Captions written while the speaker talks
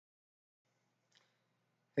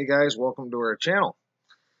Hey guys, welcome to our channel.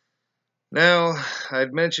 Now,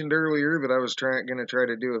 I'd mentioned earlier that I was going to try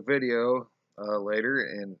to do a video later,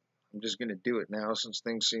 and I'm just going to do it now since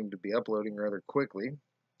things seem to be uploading rather quickly.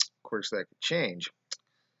 Of course, that could change.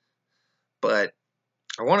 But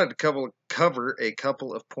I wanted to cover a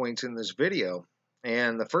couple of points in this video.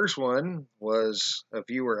 And the first one was a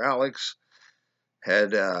viewer, Alex,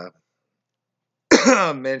 had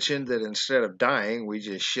mentioned that instead of dying, we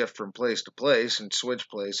just shift from place to place and switch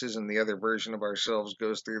places, and the other version of ourselves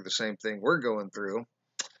goes through the same thing we're going through.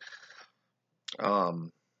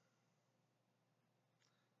 And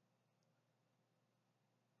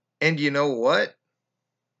you know what?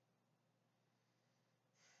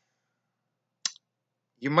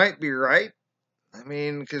 You might be right. I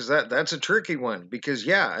mean, because that's a tricky one. Because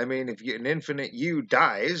yeah, I mean, if an infinite you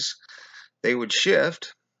dies, they would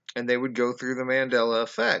shift, and they would go through the Mandela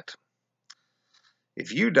Effect.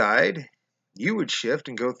 If you died, you would shift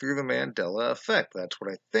and go through the Mandela Effect. That's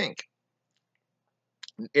what I think.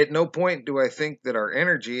 At no point do I think that our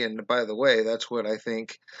energy, and by the way, that's what I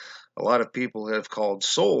think a lot of people have called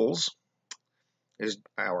souls, is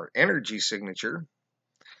our energy signature.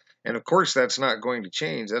 And of course, that's not going to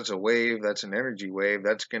change. That's a wave. That's an energy wave.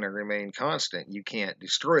 That's going to remain constant. You can't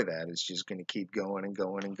destroy that. It's just going to keep going and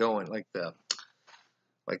going and going, like the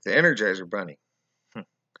Energizer Bunny.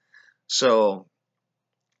 So,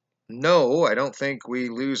 no, I don't think we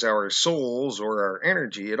lose our souls or our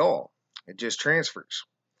energy at all. It just transfers.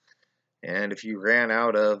 And if you ran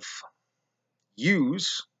out of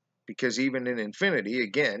use, because even in infinity,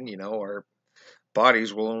 again, you know, our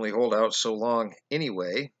bodies will only hold out so long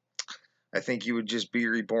anyway, I think you would just be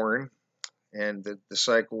reborn and the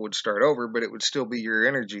cycle would start over, but it would still be your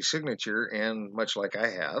energy signature. And much like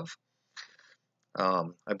I have,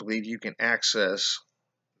 I believe you can access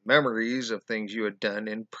memories of things you had done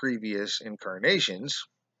in previous incarnations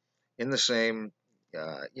in the same,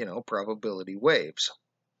 probability waves.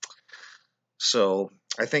 So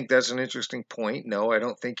I think that's an interesting point. No, I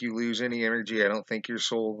don't think you lose any energy. I don't think your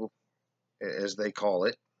soul, as they call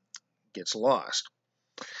it, gets lost.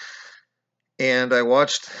 And I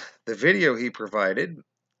watched the video he provided,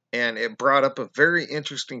 and it brought up a very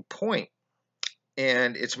interesting point.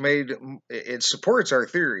 And it supports our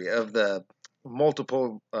theory of the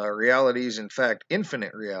multiple realities, in fact,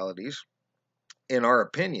 infinite realities, in our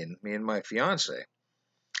opinion, me and my fiance.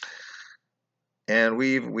 And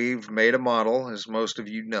we've made a model, as most of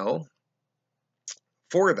you know,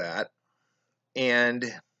 for that. And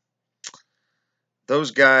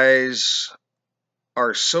those guys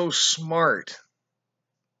are so smart,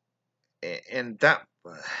 and that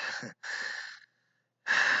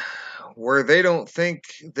where they don't think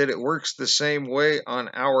that it works the same way on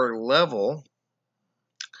our level,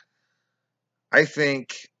 I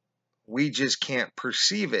think we just can't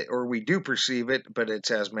perceive it, or we do perceive it, but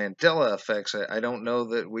it's as Mandela effects. I don't know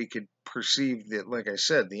that we could perceive that, like I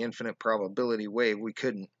said, the infinite probability wave. We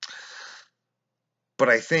couldn't. But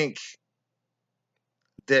I think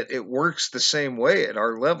that it works the same way at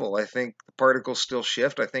our level. I think the particles still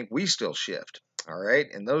shift. I think we still shift. All right.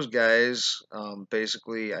 And those guys,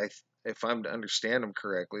 basically, if I'm to understand them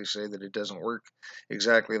correctly, say that it doesn't work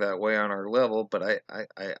exactly that way on our level, but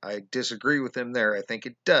I disagree with them there. I think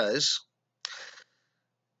it does.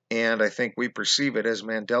 And I think we perceive it as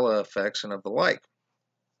Mandela effects and of the like.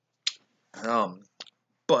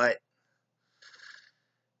 But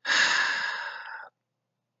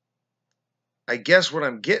I guess what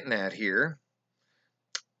I'm getting at here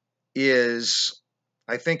is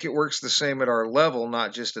I think it works the same at our level,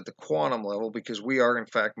 not just at the quantum level, because we are in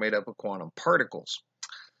fact made up of quantum particles.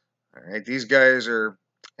 All right, these guys are,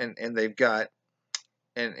 and they've got,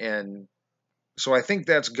 and so I think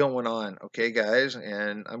that's going on. Okay, guys,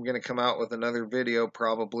 and I'm going to come out with another video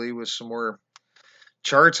probably with some more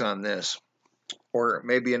charts on this, or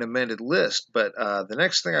maybe an amended list. But the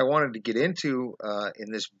next thing I wanted to get into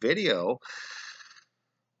in this video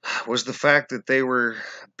was the fact that they were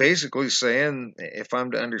basically saying, if I'm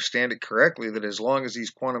to understand it correctly, that as long as these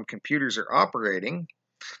quantum computers are operating,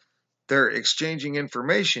 they're exchanging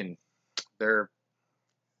information. They're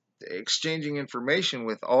exchanging information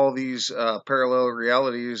with all these parallel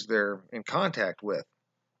realities they're in contact with,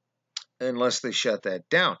 unless they shut that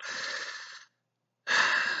down.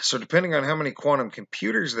 So depending on how many quantum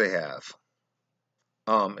computers they have,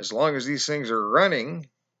 as long as these things are running,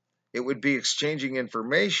 it would be exchanging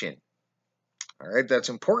information. All right, that's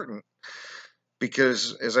important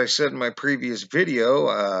because, as I said in my previous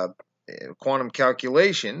video, quantum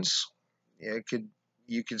calculations,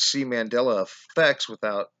 you could see Mandela effects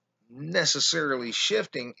without necessarily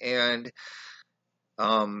shifting, and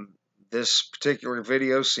this particular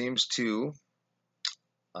video seems to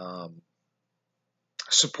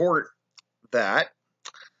support that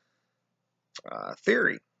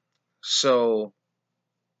theory. So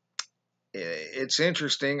it's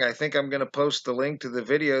interesting. I think I'm going to post the link to the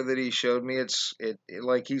video that he showed me.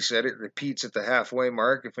 Like he said, it repeats at the halfway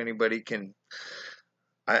mark. If anybody can,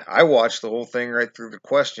 I watched the whole thing right through the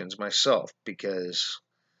questions myself because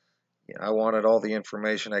I wanted all the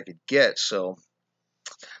information I could get. So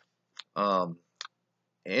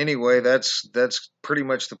anyway, that's pretty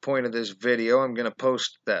much the point of this video. I'm going to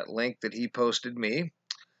post that link that he posted me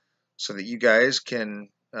so that you guys can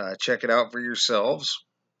check it out for yourselves.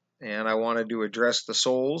 And I wanted to address the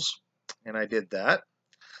souls, and I did that.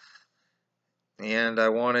 And I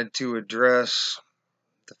wanted to address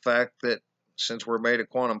the fact that since we're made of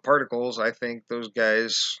quantum particles, I think those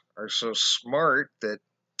guys are so smart that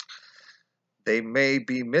they may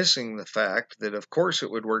be missing the fact that of course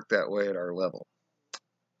it would work that way at our level.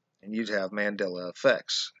 And you'd have Mandela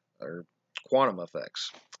effects, or quantum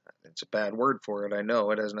effects. It's a bad word for it, I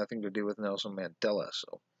know. It has nothing to do with Nelson Mandela.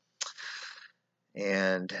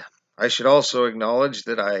 And I should also acknowledge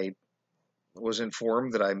that I was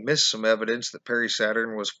informed that I missed some evidence that Perry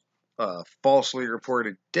Saturn was falsely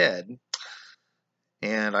reported dead,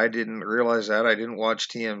 and I didn't realize that. I didn't watch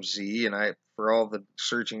TMZ, and for all the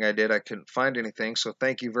searching I did, I couldn't find anything. So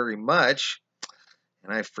thank you very much.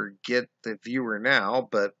 And I forget the viewer now,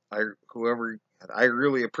 but I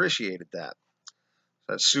really appreciated that.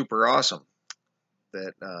 That's super awesome.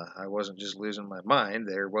 That I wasn't just losing my mind.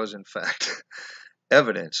 There was in fact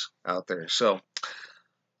evidence out there. So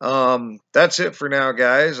that's it for now,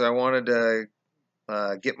 guys. I wanted to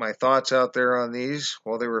get my thoughts out there on these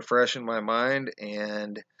while they were fresh in my mind,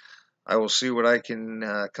 and I will see what I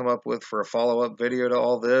can come up with for a follow-up video to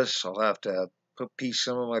all this. I'll have to piece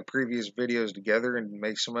some of my previous videos together and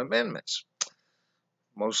make some amendments,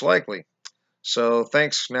 most likely. So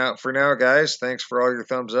thanks for now, guys. Thanks for all your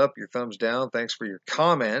thumbs up, your thumbs down. Thanks for your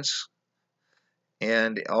comments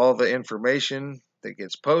and all the information that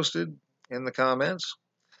gets posted in the comments.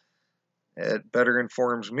 It better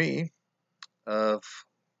informs me of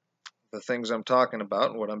the things I'm talking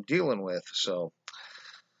about and what I'm dealing with. So,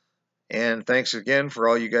 and thanks again for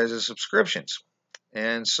all you guys' subscriptions.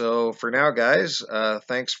 And so for now, guys,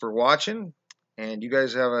 thanks for watching, and you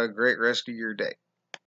guys have a great rest of your day.